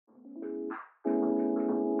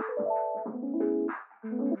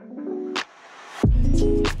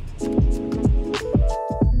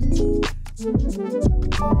Hi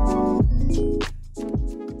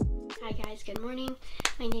guys, good morning.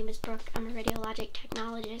 My name is Brooke. I'm a radiologic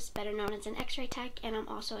technologist, better known as an x-ray tech, and I'm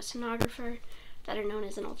also a sonographer, better known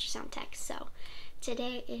as an ultrasound tech. So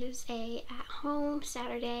today is a at-home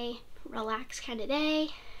Saturday relax kind of day.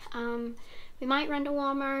 We might run to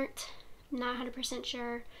Walmart, not 100%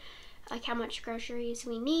 sure like how much groceries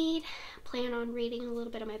we need. Plan on reading a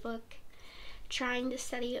little bit of my book, trying to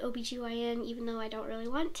study OBGYN even though I don't really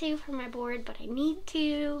want to for my board, but I need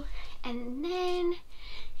to. And then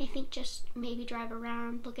I think just maybe drive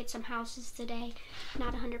around, look at some houses today.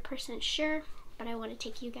 Not 100% sure, but I want to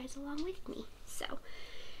take you guys along with me. So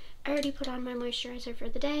I already put on my moisturizer for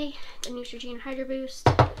the day, the Neutrogena Hydro Boost,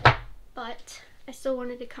 but I still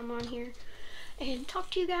wanted to come on here and talk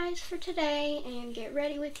to you guys for today and get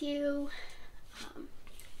ready with you.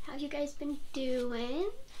 How you guys been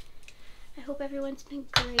doing? I hope everyone's been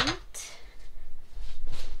great.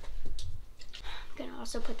 I'm gonna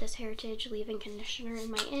also put this Heritage leave-in conditioner in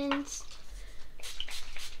my ends.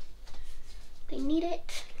 They need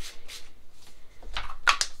it.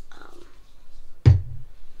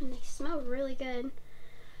 And they smell really good.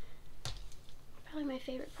 Probably my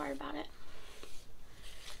favorite part about it.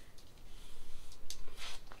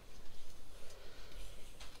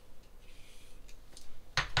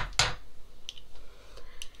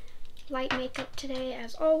 Light makeup today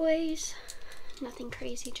as always. Nothing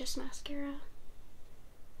crazy, just mascara.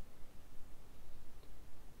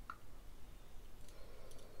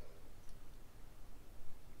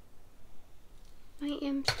 I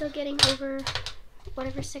am still getting over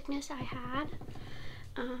whatever sickness I had.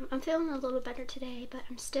 I'm feeling a little better today, but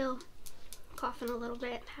I'm still coughing a little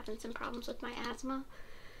bit, having some problems with my asthma.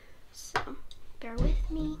 So bear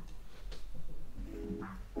with me.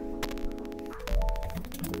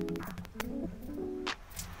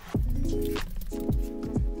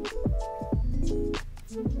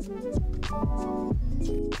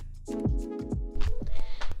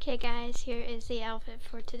 Okay guys, here is the outfit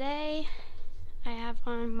for today. I have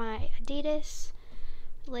on my Adidas,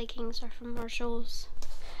 leggings are from Marshalls,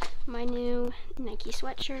 my new Nike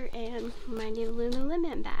sweatshirt, and my new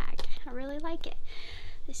Lululemon bag. I really like it.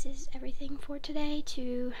 This is everything for today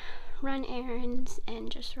to run errands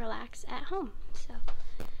and just relax at home. So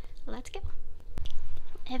let's go.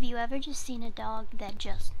 Have you ever just seen a dog that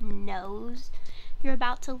just knows you're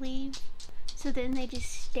about to leave? So then they just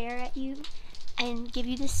stare at you and give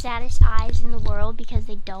you the saddest eyes in the world because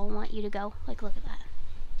they don't want you to go. Like, look at that.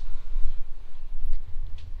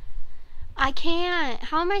 I can't.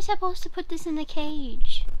 How am I supposed to put this in the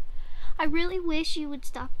cage? I really wish you would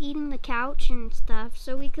stop eating the couch and stuff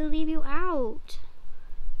so we could leave you out.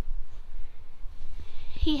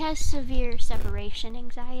 He has severe separation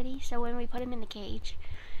anxiety, so when we put him in the cage,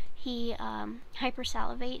 he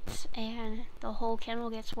hypersalivates and the whole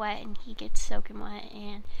kennel gets wet and he gets soaking wet,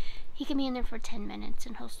 and he can be in there for 10 minutes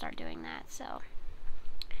and he'll start doing that. So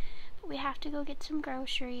but we have to go get some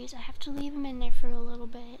groceries. I have to leave him in there for a little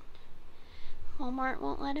bit. Walmart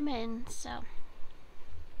won't let him in, so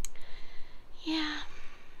yeah.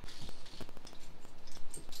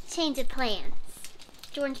 Change of plans.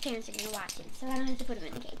 Jordan's parents are gonna watch him, so I don't have to put him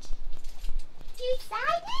in the cage. You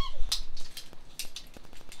excited?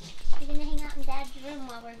 We're gonna hang out in Dad's room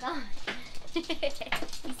while we're gone. He's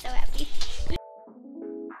so happy.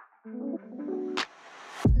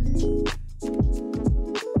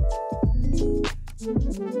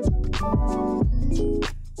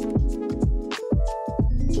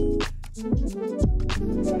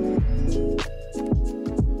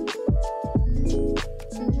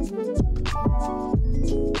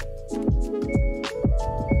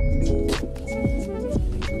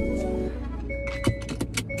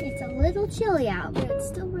 It's a little chilly out, but it's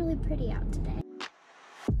still really pretty out today.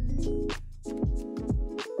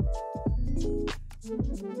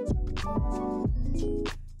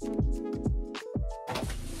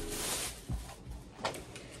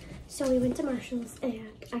 So we went to Marshalls and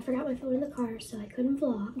I forgot my phone in the car, so I couldn't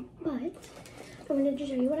vlog, but I wanted to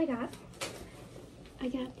show you what I got. I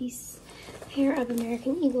got these pair of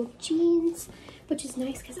American Eagle jeans, which is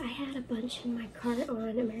nice because I had a bunch in my cart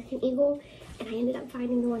on American Eagle and I ended up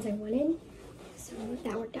finding the ones I wanted, so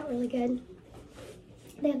that worked out really good.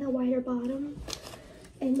 They have the wider bottom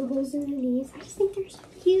and the holes in the knees. I just think they're so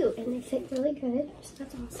cute and they fit really good, so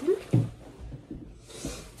that's awesome.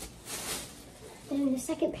 And the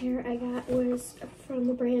second pair I got was from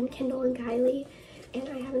the brand Kendall and Kylie, and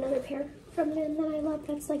I have another pair from them that I love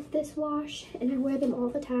that's like this wash, and I wear them all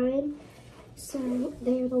the time. So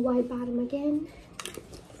they're the wide bottom again,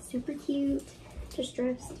 super cute, just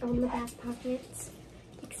dressed on the back pockets,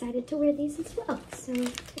 decided to wear these as well. So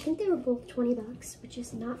I think they were both 20 bucks, which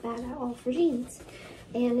is not bad at all for jeans.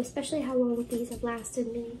 And especially how long these have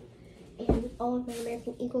lasted me. And all of my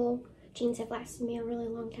American Eagle jeans have lasted me a really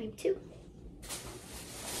long time too.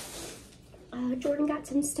 Jordan got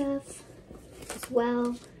some stuff as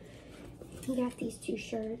well. He got these 2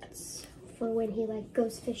 shirts for when he like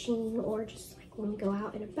goes fishing or just like when we go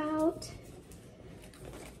out and about.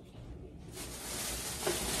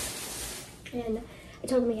 And I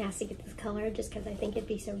told him he has to get this color just because I think it'd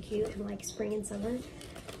be so cute in like spring and summer.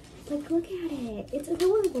 Like, look at it. It's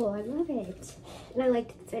adorable. I love it. And I like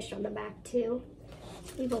to fish on the back too.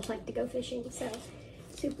 We both like to go fishing, so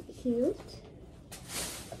super cute.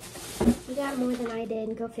 He got more than I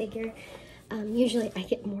did, go figure. Usually I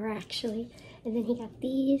get more actually. And then he got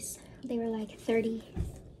these. They were like 30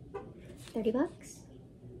 bucks.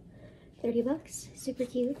 30 bucks. Super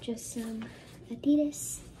cute. Just some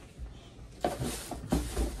Adidas.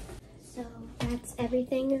 So that's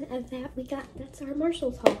everything of that we got. That's our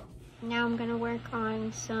Marshalls haul. Now I'm gonna work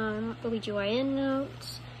on some OBGYN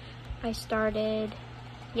notes. I started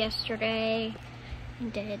yesterday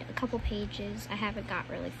and did a couple pages. I haven't got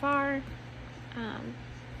really far,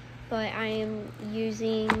 but I am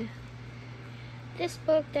using this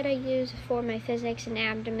book that I use for my physics and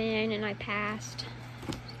abdomen, and I passed.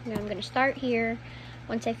 And I'm gonna start here.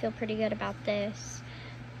 Once I feel pretty good about this,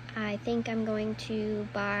 I think I'm going to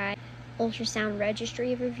buy ultrasound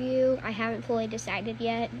registry review. I haven't fully decided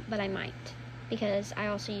yet, but I might, because I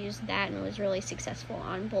also used that and was really successful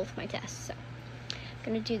on both my tests. So I'm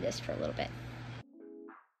gonna do this for a little bit.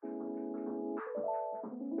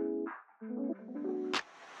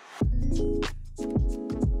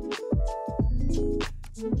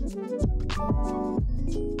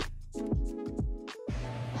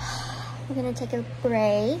 We're gonna take a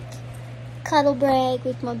break, cuddle break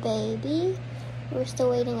with my baby. We're still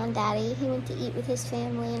waiting on Daddy. He went to eat with his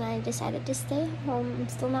family and I decided to stay home. I'm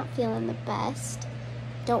still not feeling the best.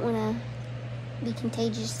 Don't want to be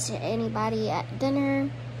contagious to anybody at dinner.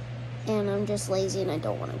 And I'm just lazy and I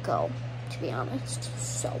don't want to go, to be honest.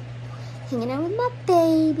 So, hanging out with my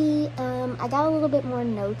baby. I got a little bit more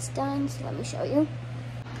notes done, so let me show you.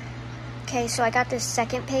 Okay, so I got this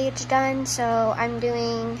second page done. So I'm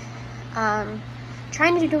doing,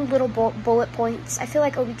 trying to do little bullet points. I feel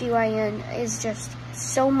like OBGYN is just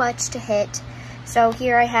so much to hit. So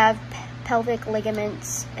here I have pelvic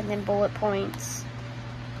ligaments and then bullet points,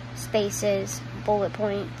 spaces, bullet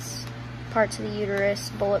points, parts of the uterus,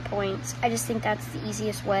 bullet points. I just think that's the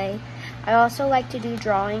easiest way. I also like to do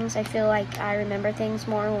drawings. I feel like I remember things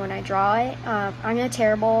more when I draw it. I'm a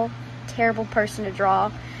terrible person to draw.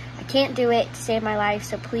 I can't do it to save my life,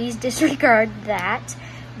 so please disregard that.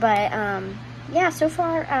 But yeah, so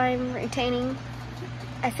far I'm retaining,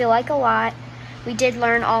 I feel like, a lot. We did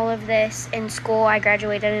learn all of this in school. I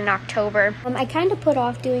graduated in October. I kind of put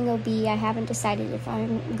off doing OB. I haven't decided if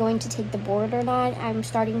I'm going to take the board or not. I'm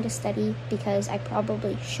starting to study because I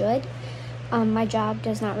probably should. My job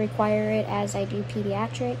does not require it, as I do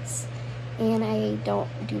pediatrics, and I don't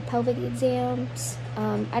do pelvic exams.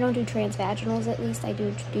 I don't do transvaginals, at least. I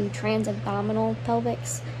do transabdominal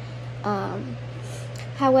pelvics.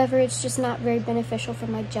 However, it's just not very beneficial for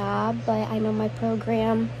my job, but I know my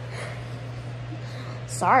program,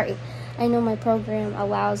 I know my program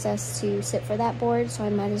allows us to sit for that board, so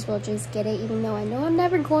I might as well just get it, even though I know I'm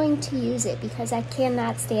never going to use it because I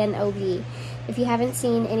cannot stand OB. If you haven't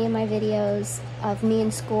seen any of my videos of me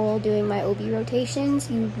in school doing my OB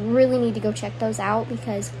rotations, you really need to go check those out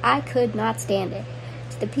because I could not stand it.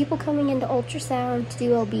 To the people coming into ultrasound to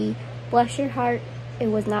do OB, bless your heart,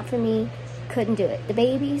 it was not for me. Couldn't do it. The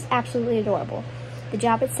baby's absolutely adorable. The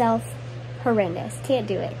job itself, horrendous. Can't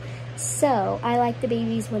do it. So I like the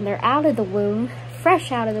babies when they're out of the womb,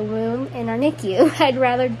 fresh out of the womb in our NICU. I'd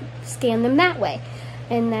rather scan them that way,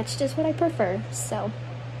 and that's just what I prefer. So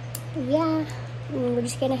yeah, we're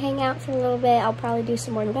just gonna hang out for a little bit. I'll probably do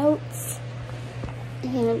some more notes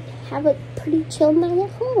and have a pretty chill night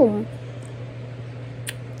at home.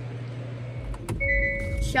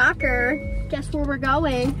 Shocker, guess where we're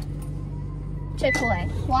going? Chick-fil-A.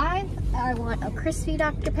 Why? I want a crispy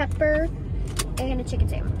Dr. Pepper and a chicken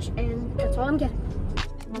sandwich, and that's all I'm getting.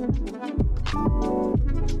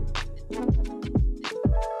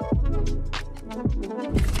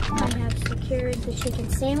 I have secured the chicken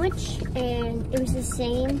sandwich, and it was the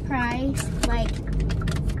same price, like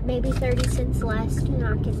maybe 30 cents less to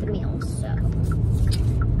not get the meal. So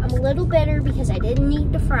I'm a little bitter because I didn't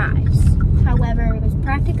eat the fries. However, it was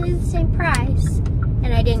practically the same price,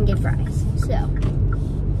 and I didn't get fries. So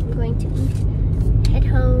I'm going to eat, head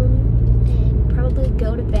home, and probably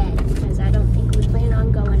go to bed because I don't think we plan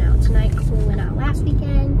on going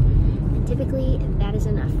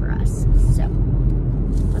enough for us. So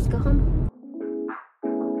let's go home.